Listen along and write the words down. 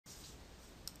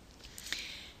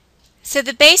So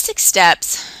the basic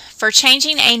steps for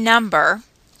changing a number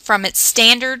from its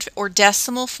standard or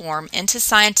decimal form into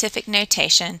scientific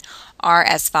notation are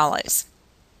as follows.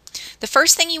 The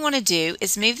first thing you want to do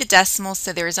is move the decimal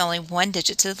so there is only one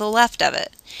digit to the left of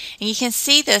it. And you can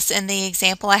see this in the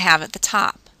example I have at the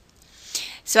top.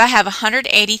 So I have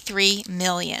 183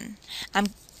 million.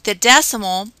 The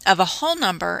decimal of a whole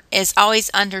number is always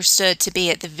understood to be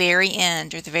at the very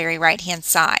end or the very right-hand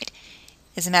side.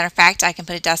 As a matter of fact, I can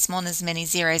put a decimal and as many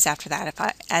zeros after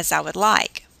that as I would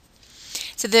like.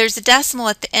 So there's a decimal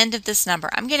at the end of this number.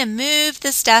 I'm going to move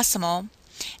this decimal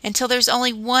until there's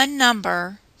only one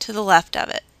number to the left of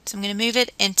it. So I'm going to move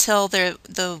it until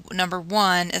the number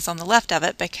 1 is on the left of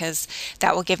it, because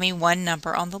that will give me one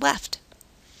number on the left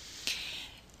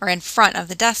or in front of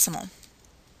the decimal.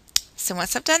 So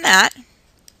once I've done that,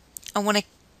 I want to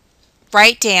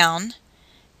write down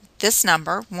this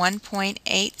number,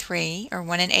 1.83 or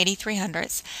 1 and 83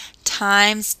 hundredths,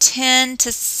 times 10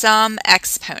 to some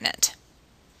exponent.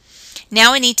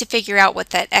 Now we need to figure out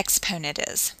what that exponent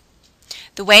is.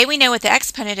 The way we know what the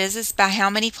exponent is by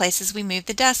how many places we move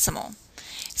the decimal.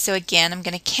 So again, I'm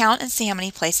going to count and see how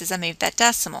many places I moved that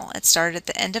decimal. It started at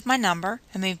the end of my number.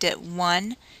 I moved it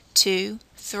 1, 2,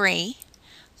 3,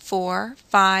 4,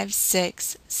 5,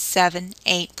 6, 7,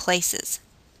 8 places.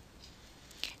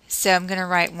 So I'm going to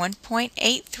write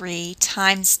 1.83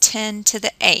 times 10 to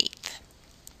the 8th.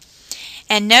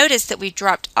 And notice that we've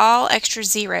dropped all extra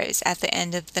zeros at the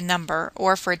end of the number,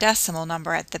 or for a decimal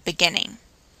number at the beginning.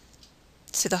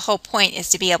 So the whole point is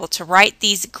to be able to write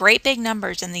these great big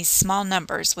numbers and these small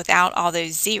numbers without all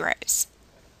those zeros.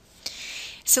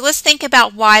 So let's think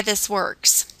about why this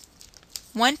works.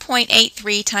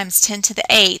 1.83 times 10 to the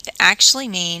 8th actually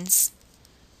means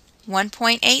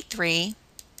 1.83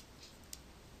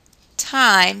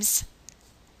 times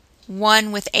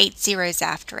 1 with 8 zeros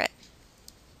after it.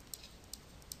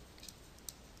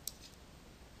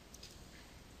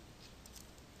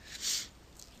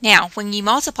 Now, when you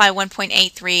multiply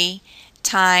 1.83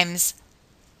 times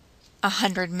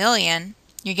 100 million,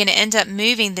 you're going to end up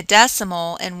moving the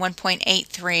decimal in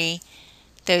 1.83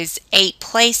 those 8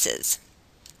 places.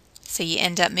 So you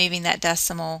end up moving that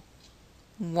decimal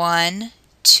 1,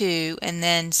 2, and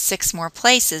then 6 more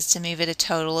places to move it a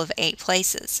total of 8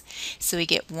 places. So we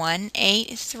get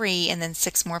 183 and then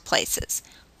 6 more places.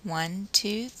 1,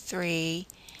 2, 3,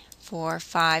 4,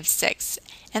 5, 6.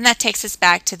 And that takes us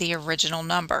back to the original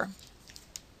number.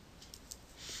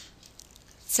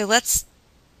 So let's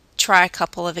try a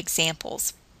couple of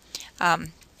examples.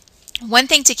 One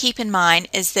thing to keep in mind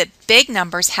is that big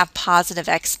numbers have positive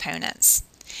exponents.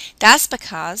 That's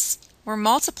because we're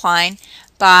multiplying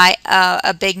by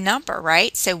a big number,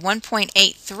 right? So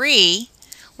 1.83,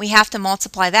 we have to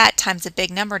multiply that times a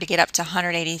big number to get up to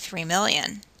 183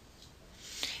 million.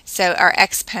 So our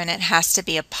exponent has to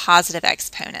be a positive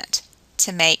exponent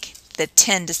to make the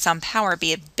 10 to some power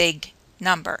be a big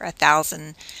number,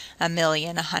 1,000, a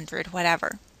million, 100,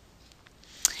 whatever.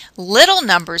 Little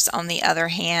numbers, on the other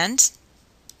hand,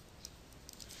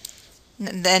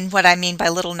 then what I mean by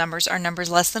little numbers are numbers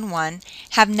less than 1,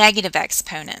 have negative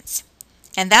exponents.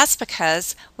 And that's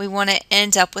because we want to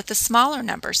end up with a smaller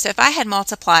number. So if I had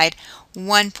multiplied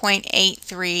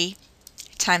 1.83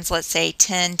 times, let's say,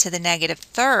 10 to the negative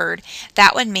third,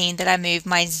 that would mean that I moved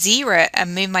my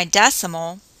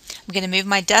decimal. I'm going to move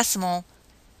my decimal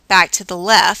back to the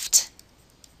left.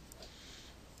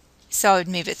 So I would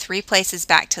move it 3 places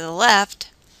back to the left.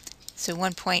 So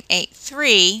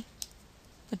 1.83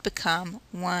 would become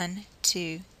 1,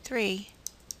 2, 3.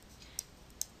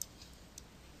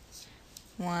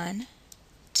 1,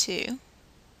 2.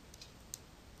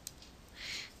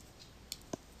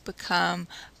 Become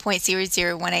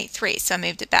 0.00183. So I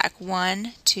moved it back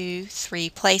 1, 2, 3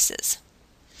 places.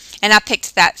 And I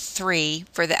picked that 3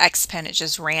 for the exponent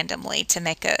just randomly to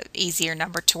make an easier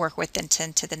number to work with than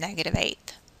 10 to the negative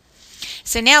 8th.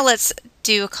 So now let's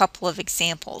do a couple of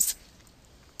examples.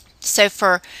 So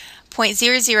for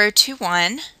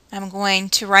 0.0021, I'm going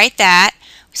to write that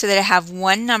so that I have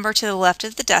one number to the left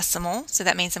of the decimal. So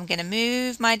that means I'm going to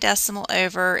move my decimal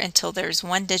over until there's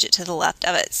one digit to the left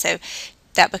of it. So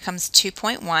that becomes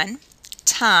 2.1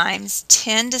 times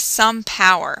 10 to some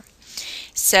power.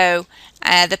 So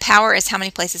the power is how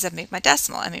many places I've moved my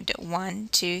decimal. I moved it 1,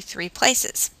 2, 3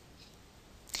 places.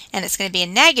 And it's going to be a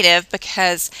negative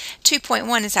because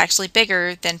 2.1 is actually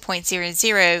bigger than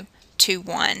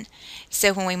 0.0021.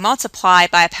 So when we multiply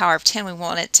by a power of 10, we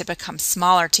want it to become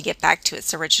smaller to get back to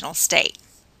its original state.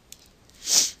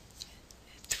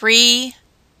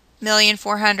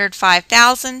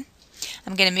 3,405,000.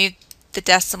 I'm going to move the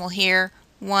decimal here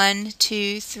 1,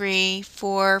 2, 3,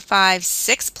 4, 5,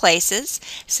 6 places.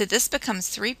 So this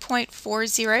becomes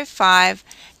 3.405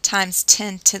 times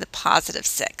 10 to the positive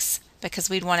 6, because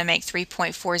we'd want to make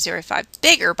 3.405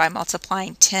 bigger by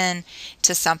multiplying 10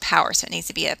 to some power. So it needs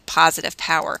to be a positive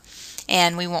power.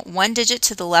 And we want one digit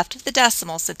to the left of the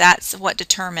decimal, so that's what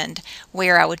determined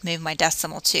where I would move my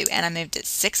decimal to. And I moved it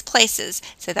 6 places,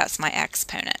 so that's my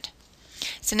exponent.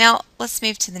 So now let's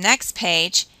move to the next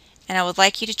page, and I would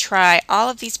like you to try all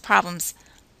of these problems,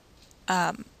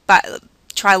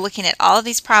 try looking at all of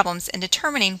these problems and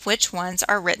determining which ones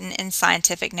are written in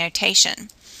scientific notation.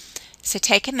 So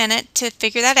take a minute to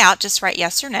figure that out. Just write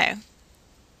yes or no.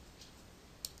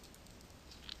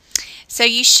 So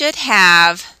you should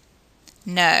have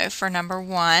no for number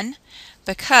 1,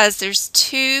 because there's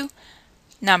 2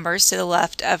 numbers to the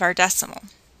left of our decimal.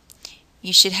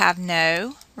 You should have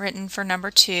no written for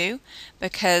number 2,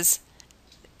 because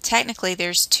technically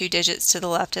there's 2 digits to the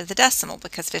left of the decimal,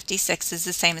 because 56 is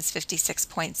the same as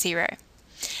 56.0.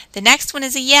 The next one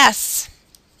is a yes.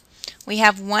 We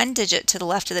have 1 digit to the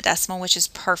left of the decimal, which is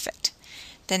perfect.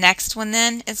 The next one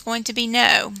then is going to be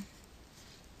no.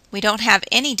 We don't have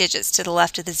any digits to the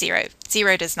left of the 0.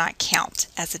 0 does not count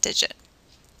as a digit.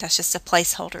 That's just a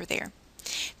placeholder there.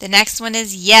 The next one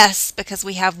is yes, because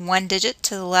we have 1 digit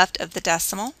to the left of the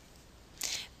decimal.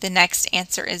 The next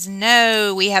answer is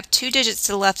no. We have 2 digits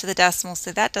to the left of the decimal,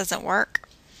 so that doesn't work.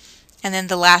 And then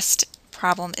the last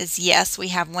problem is yes. We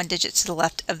have 1 digit to the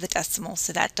left of the decimal,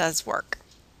 so that does work.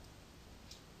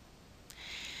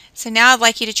 So now I'd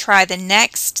like you to try the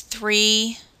next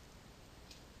 3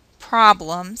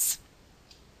 problems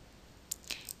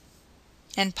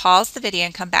and pause the video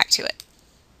and come back to it.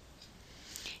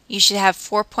 You should have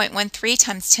 4.13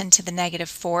 times 10 to the negative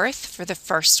 4th for the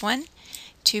first one,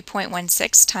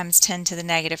 2.16 times 10 to the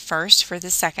negative 1st for the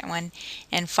second one,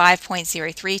 and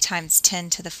 5.03 times 10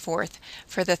 to the 4th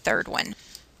for the third one.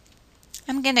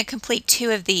 I'm going to complete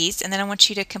 2 of these, and then I want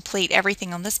you to complete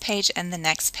everything on this page and the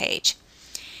next page.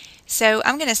 So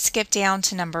I'm going to skip down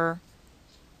to number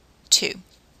 2.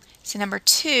 So number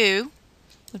 2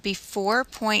 would be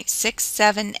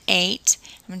 4.678,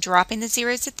 I'm dropping the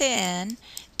zeros at the end,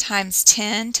 times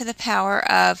 10 to the power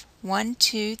of 1,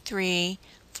 2, 3,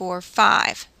 4,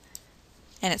 5.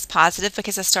 And it's positive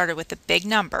because I started with a big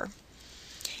number.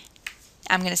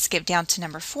 I'm going to skip down to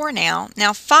number 4 now.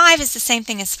 Now 5 is the same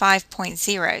thing as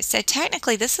 5.0. So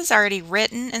technically this is already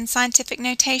written in scientific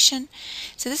notation.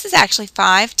 So this is actually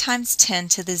 5 times 10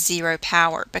 to the 0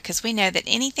 power, because we know that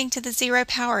anything to the 0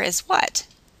 power is what?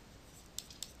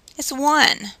 It's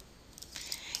 1.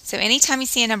 So anytime you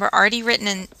see a number already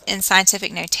written in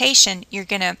scientific notation, you're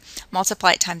going to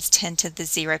multiply it times 10 to the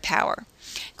 0 power.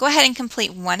 Go ahead and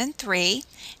complete 1 and 3,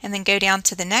 and then go down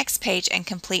to the next page and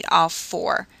complete all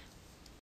 4.